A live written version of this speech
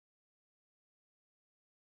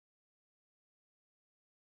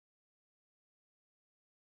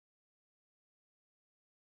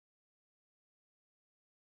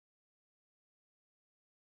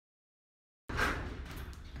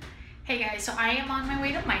Hey guys, so I am on my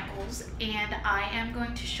way to Michael's and I am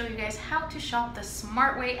going to show you guys how to shop the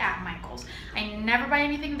smart way at Michael's. I never buy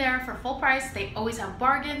anything there for full price. They always have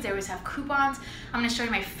bargains, they always have coupons. I'm going to show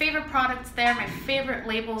you my favorite products there, my favorite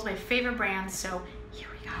labels, my favorite brands, so here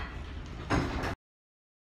we go.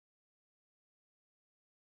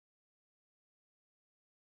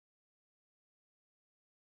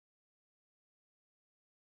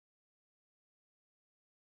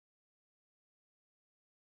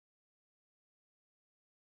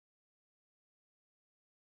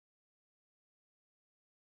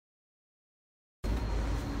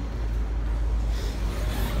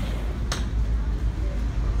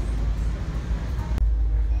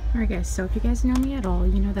 Alright guys, so if you guys know me at all,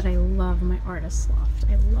 you know that I love my Artist Loft.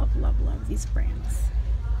 I love these brands.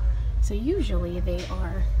 So usually they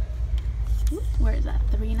are, where is that?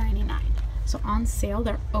 $3.99. So on sale,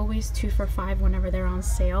 they're always 2 for $5 whenever they're on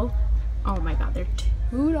sale. Oh my god, they're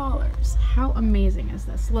 $2. How amazing is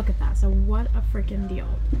this? Look at that. So what a freaking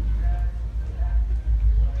deal.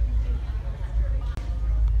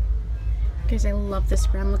 Guys, I love this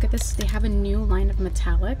brand. Look at this. They have a new line of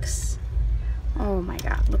metallics. Oh my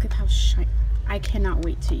god, look at how shiny. I cannot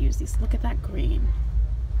wait to use these. Look at that green.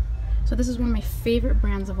 So this is one of my favorite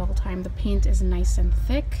brands of all time. The paint is nice and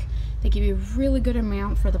thick. They give you a really good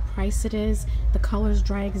amount for the price it is. The colors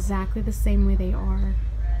dry exactly the same way they are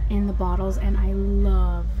in the bottles, and I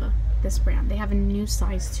love this brand. They have a new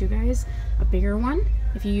size too, guys. A bigger one.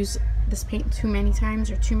 If you use this paint too many times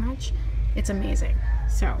or too much, it's amazing.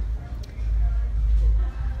 So,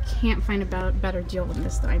 can't find a better deal than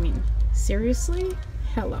this. I mean, seriously?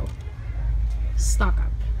 Hello. Stock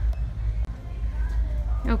up.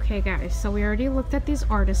 Okay guys, so we already looked at these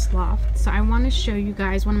Artist Loft, so I want to show you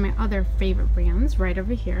guys one of my other favorite brands right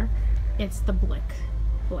over here. It's the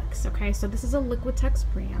Blicks, okay? So this is a Liquitex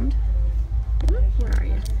brand. Where are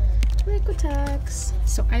you? Liquitex.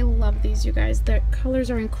 So I love these, you guys. Their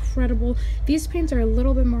colors are incredible. These paints are a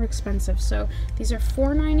little bit more expensive, so these are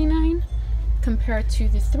 $4.99 compared to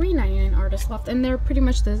the $3.99 Artist Loft, and they're pretty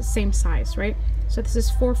much the same size, right? So this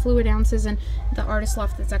is 4 fluid ounces, and the Artist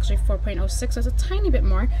Loft is actually 4.06, so it's a tiny bit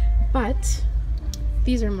more, but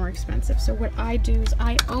these are more expensive. So what I do is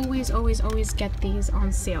I always get these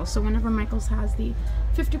on sale. So whenever Michael's has the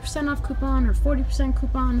 50% off coupon or 40%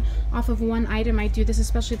 coupon off of one item, I do this,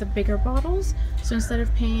 especially the bigger bottles. So instead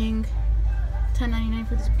of paying $10.99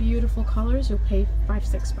 for these beautiful colors, you'll pay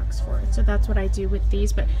 $5-6 for it. So that's what I do with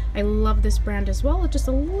these, but I love this brand as well. It's just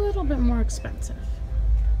a little bit more expensive.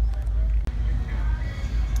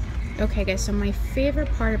 Okay guys, so my favorite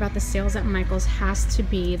part about the sales at Michael's has to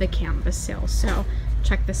be the canvas sale. So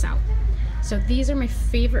check this out. So these are my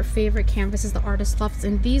favorite canvases, the Artist Lofts,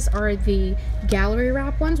 and these are the gallery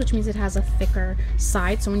wrap ones, which means it has a thicker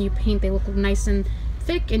side. So when you paint, they look nice and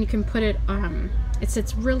thick, and you can put it, it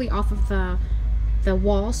sits really off of the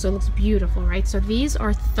wall, so it looks beautiful, right? So these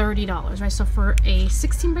are $30, right? So for a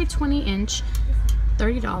 16 by 20 inch,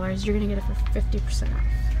 $30, you're gonna get it for 50% off.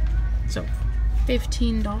 So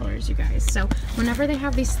 $15, you guys. So whenever they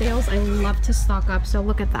have these sales, I love to stock up. So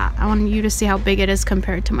look at that. I want you to see how big it is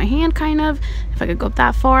compared to my hand, kind of. If I could go up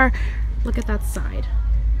that far, look at that side.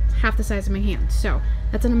 Half the size of my hand. So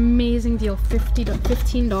that's an amazing deal.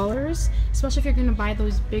 $15, especially if you're gonna buy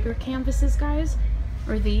those bigger canvases, guys,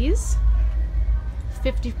 or these.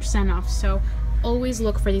 50% off. So always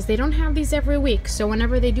look for these. They don't have these every week, so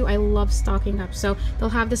whenever they do, I love stocking up. So they'll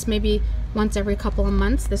have this maybe once every couple of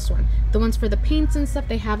months. This one, the ones for the paints and stuff,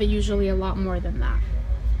 they have it usually a lot more than that.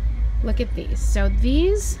 Look at these. So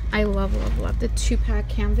these I love the 2-pack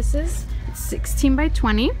canvases. It's 16 by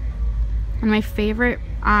 20. One of my favorite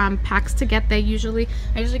packs to get. I usually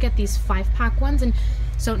get these 5-pack ones, and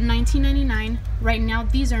so $19.99 right now.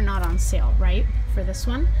 These are not on sale, right, for this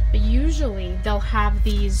one, but usually they'll have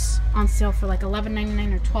these on sale for like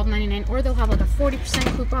 $11.99 or $12.99, or they'll have like a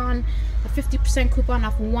 40% coupon, a 50% coupon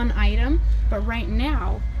off one item. But right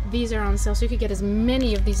now these are on sale, so you could get as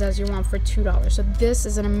many of these as you want for $2. So this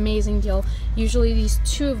is an amazing deal. Usually these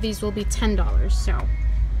 2 of these will be $10, so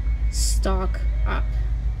stock up.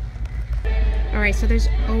 Alright, so there's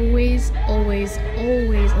always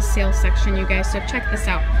a sales section, you guys, so check this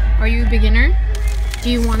out. Are you a beginner? Do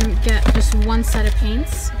you want to get just one set of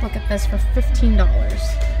paints? Look at this for $15.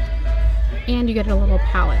 And you get a little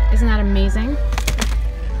palette. Isn't that amazing?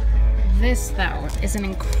 This, though, is an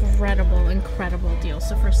incredible deal.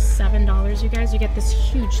 So for $7, you guys, you get this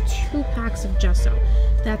huge 2 packs of gesso.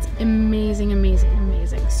 That's amazing.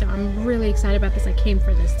 So I'm really excited about this. I came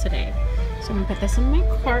for this today. So I'm going to put this in my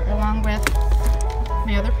cart along with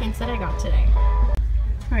my other paints that I got today.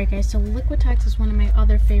 Alright guys, so Liquitex is one of my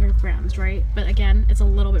other favorite brands, right? But again, it's a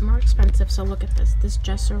little bit more expensive. expensive. So look at this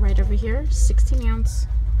gesso right over here, 16 ounce,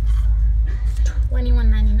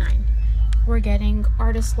 $21.99. We're getting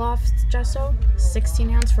Artist Loft gesso, 16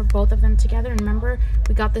 ounce for both of them together. And remember,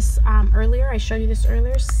 we got this earlier. I showed you this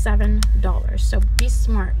earlier, $7. So be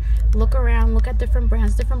smart. Look around, look at different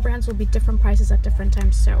brands. Different brands will be different prices at different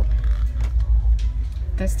times. So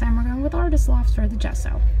this time we're going with Artist Loft for the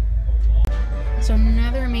gesso. So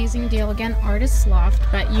another amazing deal, again, Artist Loft,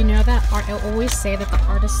 but you know that I always say that the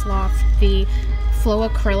Artist Loft, the Flow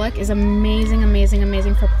Acrylic is amazing, amazing,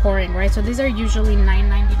 amazing for pouring, right? So these are usually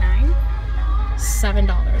 $9.99.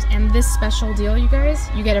 $7. And this special deal, you guys,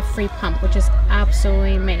 you get a free pump, which is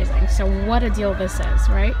absolutely amazing. So what a deal this is,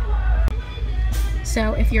 right?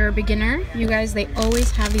 So if you're a beginner, you guys, they always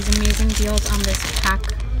have these amazing deals on this pack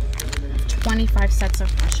of 25 sets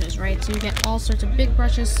of brushes, right? So you get all sorts of big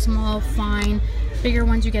brushes, small, fine, bigger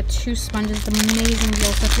ones. You get 2 sponges. The amazing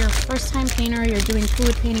deal. So if you're a first-time painter, you're doing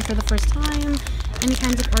fluid painting for the first time, any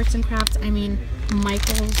kinds of arts and crafts, I mean,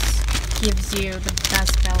 Michaels gives you the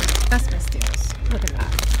best deals. Look at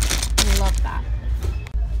that. Love that.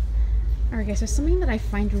 Alright guys, so something that I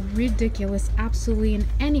find ridiculous absolutely in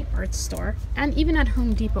any art store and even at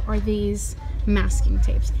Home Depot are these masking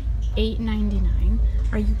tapes. $8.99.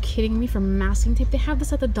 Are you kidding me? For masking tape? They have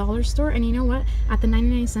this at the dollar store, and you know what? At the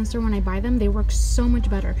 99-cent store when I buy them, they work so much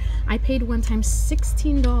better. I paid one time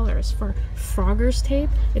 $16 for Frogger's tape.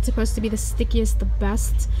 It's supposed to be the stickiest, the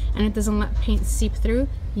best, and it doesn't let paint seep through.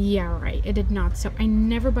 Yeah, right. It did not. So I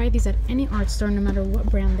never buy these at any art store, no matter what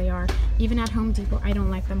brand they are. Even at Home Depot, I don't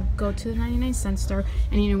like them. Go to the 99-cent store,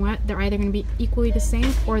 and you know what? They're either going to be equally the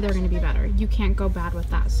same or they're going to be better. You can't go bad with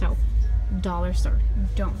that. So dollar store,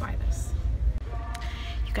 don't buy this.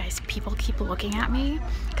 You guys, people keep looking at me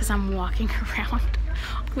because I'm walking around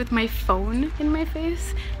with my phone in my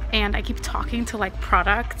face and I keep talking to like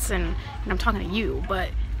products and I'm talking to you, but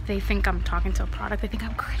they think I'm talking to a product. They think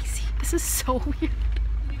I'm crazy. This is so weird.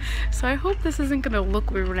 So I hope this isn't gonna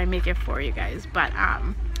look weird when I make it for you guys, but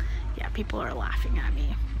yeah, people are laughing at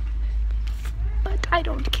me. But I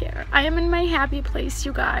don't care. I am in my happy place,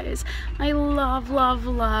 you guys. I love, love,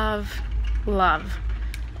 love, love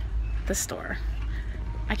the store.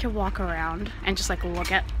 I could walk around and just like look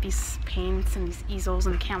at these paints and these easels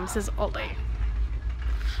and canvases all day.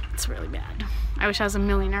 It's really bad. I wish I was a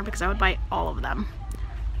millionaire because I would buy all of them.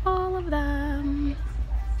 All of them.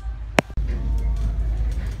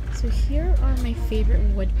 So here are my favorite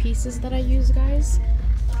wood pieces that I use, guys.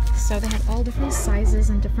 So they have all different sizes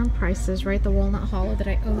and different prices, right? The walnut hollow that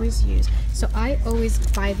I always use. So I always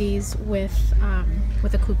buy these with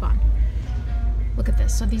a coupon. Look at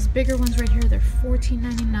this. So these bigger ones right here, they're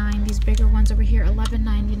 $14.99. These bigger ones over here,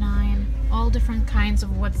 $11.99. All different kinds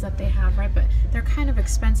of woods that they have, right? But they're kind of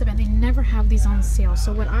expensive and they never have these on sale.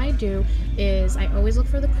 So what I do is I always look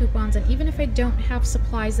for the coupons, and even if I don't have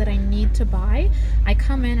supplies that I need to buy, I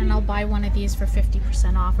come in and I'll buy one of these for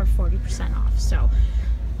 50% off or 40% off. So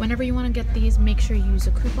whenever you want to get these, make sure you use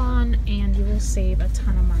a coupon and you will save a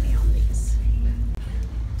ton of money on these.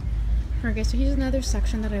 Alright guys, so here's another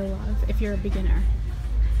section that I love if you're a beginner.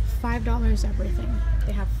 $5 everything.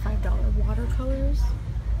 They have $5 watercolors,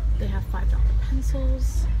 they have $5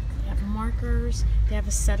 pencils, they have markers, they have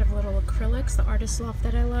a set of little acrylics, the Artist Loft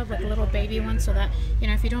that I love, like little baby ones, so that, you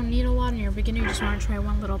know, if you don't need a lot and you're a beginner, you just want to try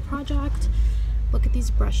one little project. Look at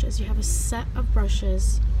these brushes. You have a set of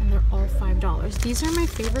brushes and they're all $5. These are my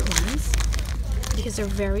favorite ones because they're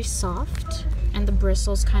very soft and the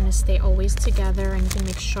bristles kind of stay always together and you can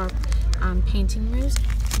make sharp painting moves.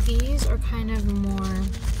 These are kind of more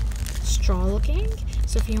straw looking,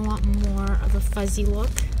 so if you want more of a fuzzy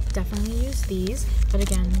look, definitely use these. But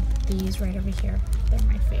again, these right over here, they're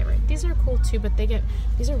my favorite. These are cool too, but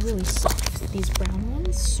these are really soft. These brown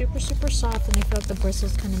ones, super soft, and I feel like the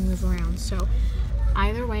bristles kind of move around. So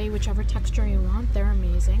either way, whichever texture you want, they're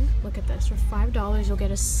amazing. Look at this. For $5 you'll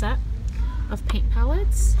get a set of paint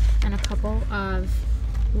palettes and a couple of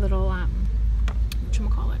little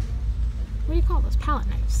whatchamacallit, what do you call those? Palette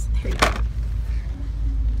knives. There you go.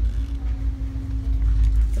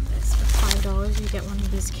 Look at this. For $5 you get one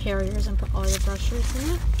of these carriers and put all your brushes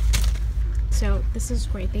in it. So this is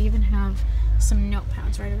great. They even have some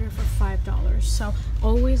notepads right over here for $5. So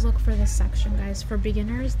always look for this section, guys. For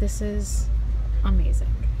beginners, this is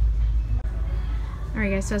amazing.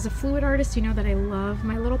 Alright guys, so as a fluid artist, you know that I love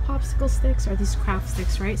my little popsicle sticks or these craft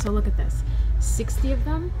sticks, right? So look at this. 60 of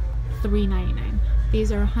them, $3.99.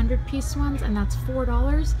 These are 100-piece ones, and that's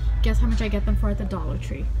 $4. Guess how much I get them for at the Dollar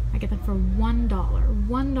Tree? I get them for $1.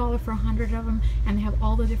 $1 for 100 of them, and they have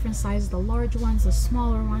all the different sizes, the large ones, the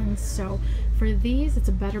smaller ones. So for these, it's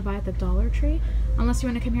a better buy at the Dollar Tree, unless you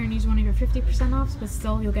want to come here and use one of your 50% offs, but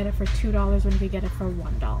still you'll get it for $2 when you get it for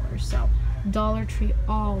 $1. So Dollar Tree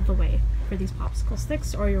all the way for these popsicle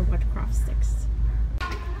sticks or your woodcraft sticks.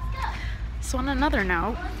 So on another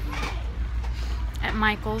note, at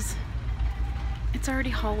Michael's, it's already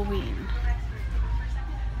Halloween.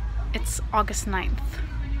 It's August 9th.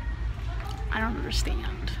 I don't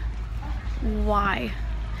understand. Why?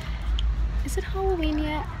 Is it Halloween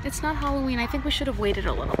yet? It's not Halloween. I think we should have waited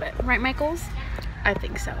a little bit. Right, Michaels? I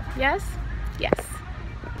think so. Yes? Yes.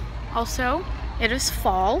 Also, it is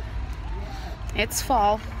fall. It's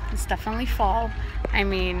fall. It's definitely fall. I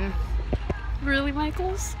mean, really,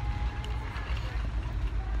 Michaels?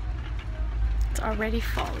 It's already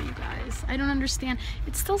fall, you guys. I don't understand.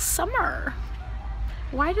 It's still summer.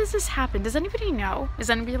 Why does this happen? Does anybody know? Is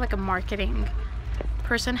anybody like a marketing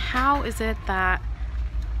person? How is it that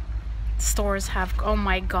stores have, oh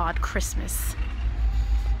my god, Christmas?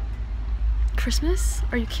 Christmas?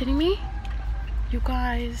 Are you kidding me? You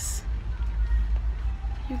guys,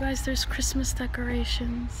 there's Christmas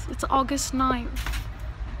decorations. It's August 9th.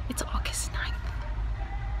 It's August 9th.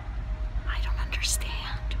 I don't understand.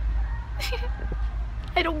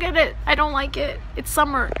 I don't get it. I don't like it. It's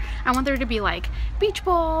summer. I want there to be like beach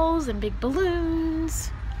balls and big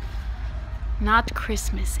balloons. Not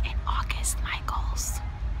Christmas in August, Michaels.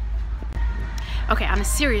 Okay, on a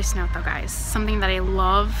serious note though, guys, something that I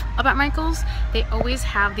love about Michael's, they always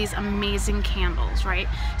have these amazing candles, right?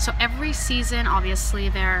 So every season, obviously,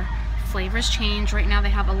 their flavors change. Right now they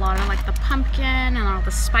have a lot of like the pumpkin and all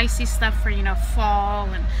the spicy stuff for, you know, fall,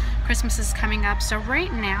 and Christmas is coming up. So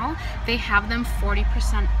right now they have them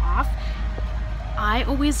 40% off. I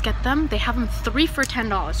always get them. They have them 3 for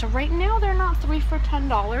 $10. So right now they're not 3 for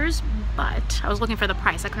 $10, but I was looking for the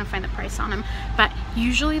price. I couldn't find the price on them. But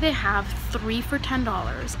usually they have 3 for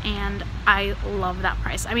 $10, and I love that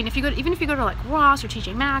price. I mean, if you go, even if you go to like Ross or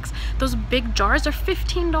TJ Maxx, those big jars are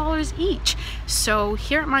 $15 each. So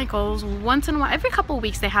here at Michael's, once in a while, every couple of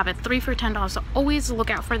weeks, they have it 3 for $10. So always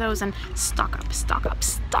look out for those and stock up, stock up,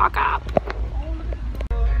 stock up.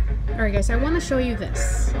 All right, guys, I want to show you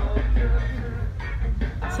this.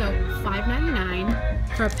 So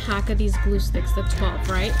 $5.99 for a pack of these glue sticks, the 12,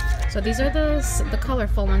 right? So these are the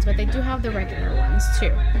colorful ones, but they do have the regular ones too.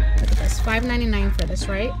 Look at this, $5.99 for this,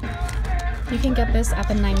 right? You can get this at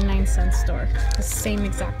the 99-cent store, the same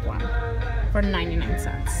exact one for 99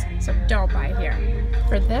 cents. So don't buy here.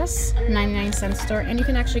 For this, 99-cent store, and you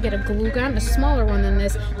can actually get a glue gun, a smaller one than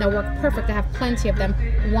this, that work perfect. I have plenty of them.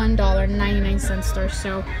 $1, 99-cent store.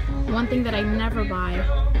 So one thing that I never buy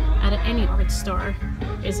at any art store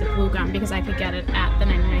is a glue gun, because I could get it at the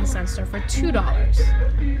 99-cent store for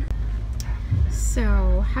 $2.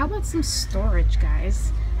 So how about some storage,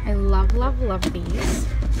 guys? I love, love, love these.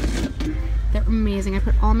 They're amazing. I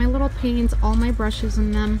put all my little paints, all my brushes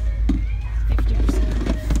in them. 50%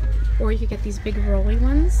 off. Or you could get these big rolly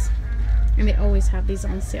ones, and they always have these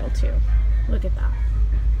on sale too. Look at that.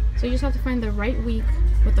 So you just have to find the right week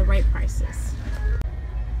with the right prices.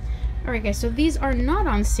 Alright guys, so these are not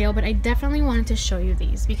on sale, but I definitely wanted to show you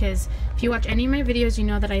these, because if you watch any of my videos, you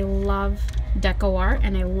know that I love Deco Art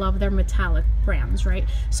and I love their metallic brands, right?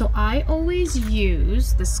 So I always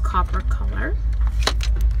use this copper color.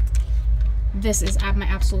 This is my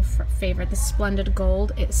absolute favorite, the Splendid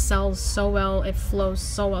Gold. It sells so well, it flows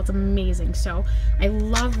so well, it's amazing. So I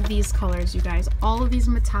love these colors, you guys. All of these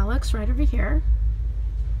metallics right over here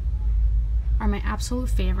are my absolute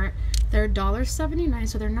favorite. They're $1.79,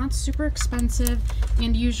 so they're not super expensive,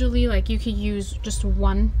 and usually like you could use just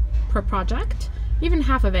one per project, even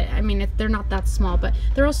half of it. I mean, they're not that small, but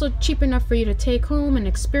they're also cheap enough for you to take home and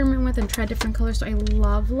experiment with and try different colors. So I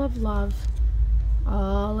love, love, love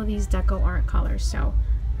all of these Deco Art colors. So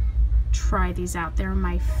try these out, they're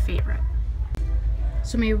my favorite.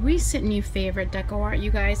 So my recent new favorite Deco Art, you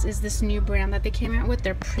guys, is this new brand that they came out with,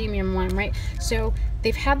 their premium one, right? So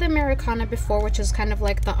they've had the Americana before, which is kind of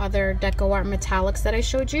like the other Deco Art metallics that I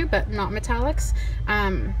showed you, but not metallics.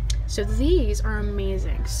 So these are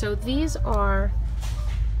amazing. So these are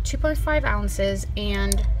 2.5 ounces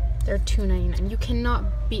and they're $2.99. You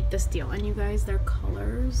cannot beat this deal. And you guys, their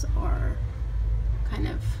colors are kind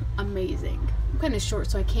of amazing. I'm kind of short,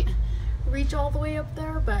 so I can't reach all the way up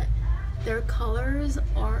there, but their colors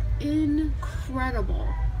are incredible.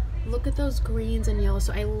 Look at those greens and yellows.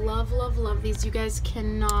 So I love, love, love these. You guys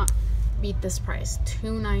cannot beat this price.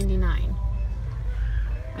 $2.99.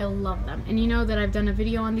 I love them. And you know that I've done a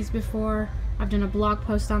video on these before. I've done a blog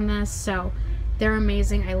post on this, so they're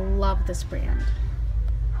amazing. I love this brand.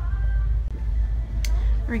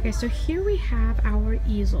 Alright guys, so here we have our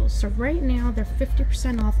easels. So right now they're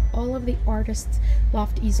 50% off all of the Artist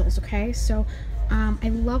Loft easels, okay? So I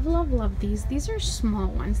love these. These are small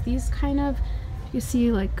ones. These kind of, you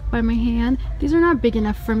see like by my hand, these are not big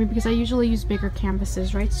enough for me because I usually use bigger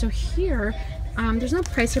canvases, right? So here, there's no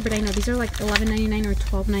price here, but I know these are like $11.99 or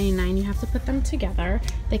 $12.99. You have to put them together.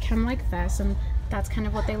 They come like this, and that's kind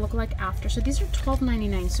of what they look like after. So these are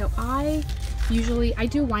 $12.99. So I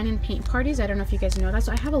do wine and paint parties. I don't know if you guys know that.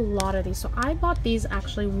 So I have a lot of these. So I bought these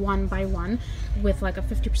actually one by one with like a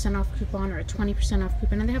 50% off coupon or a 20% off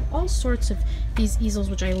coupon. And they have all sorts of these easels,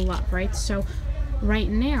 which I love, right? So right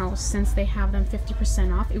now, since they have them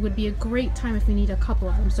 50% off, it would be a great time if you need a couple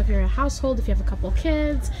of them. So if you're a household, if you have a couple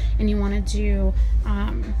kids and you want to do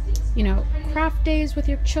you know, craft days with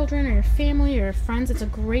your children or your family or your friends, it's a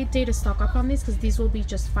great day to stock up on these because these will be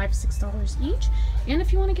just $5-6 each. And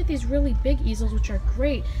if you want to get these really big easels, which are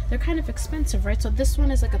great, they're kind of expensive, right? So this one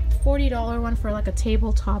is like a $40 one for like a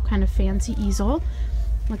tabletop kind of fancy easel.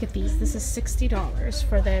 Look at these. This is $60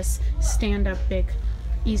 for this stand-up big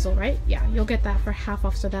easel, right? Yeah, you'll get that for half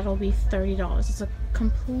off, so that'll be $30. It's a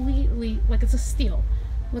completely, like, it's a steal.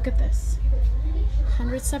 Look at this.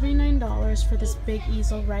 $179 for this big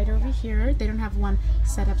easel right over here. They don't have one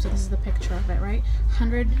set up, so this is the picture of it, right?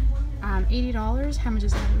 $180. How much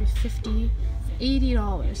is that?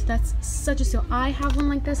 $80. That's such a steal. I have one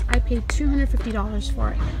like this. I paid $250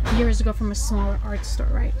 for it years ago from a smaller art store,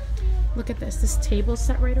 right? Look at this table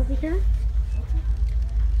set right over here.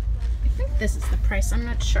 I think this is the price. I'm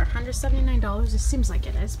not sure. $179. It seems like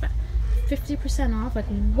it is, but 50% off. Like,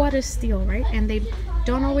 what a steal, right? And they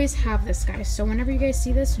don't always have this, guys. So whenever you guys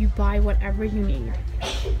see this, you buy whatever you need.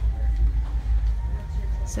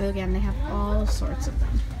 So again, they have all sorts of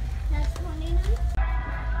them.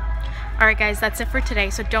 Alright guys, that's it for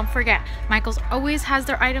today. So don't forget, Michaels always has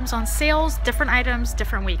their items on sales, different items,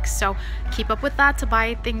 different weeks. So keep up with that to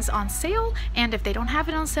buy things on sale. And if they don't have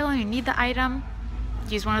it on sale and you need the item,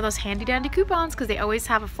 use one of those handy dandy coupons because they always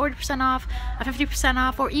have a 40% off, a 50%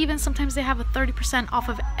 off, or even sometimes they have a 30% off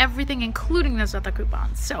of everything, including those other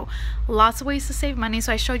coupons. So lots of ways to save money.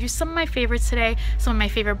 So I showed you some of my favorites today, some of my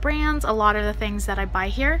favorite brands, a lot of the things that I buy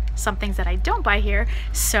here, some things that I don't buy here.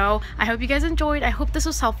 So I hope you guys enjoyed. I hope this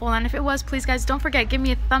was helpful, and if it was, please guys don't forget, give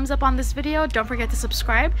me a thumbs up on this video. Don't forget to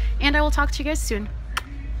subscribe, and I will talk to you guys soon.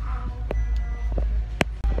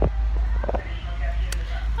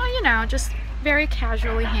 Oh, you know, just very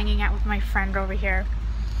casually hanging out with my friend over here.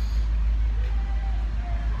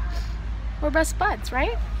 We're best buds,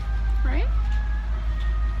 right? Right?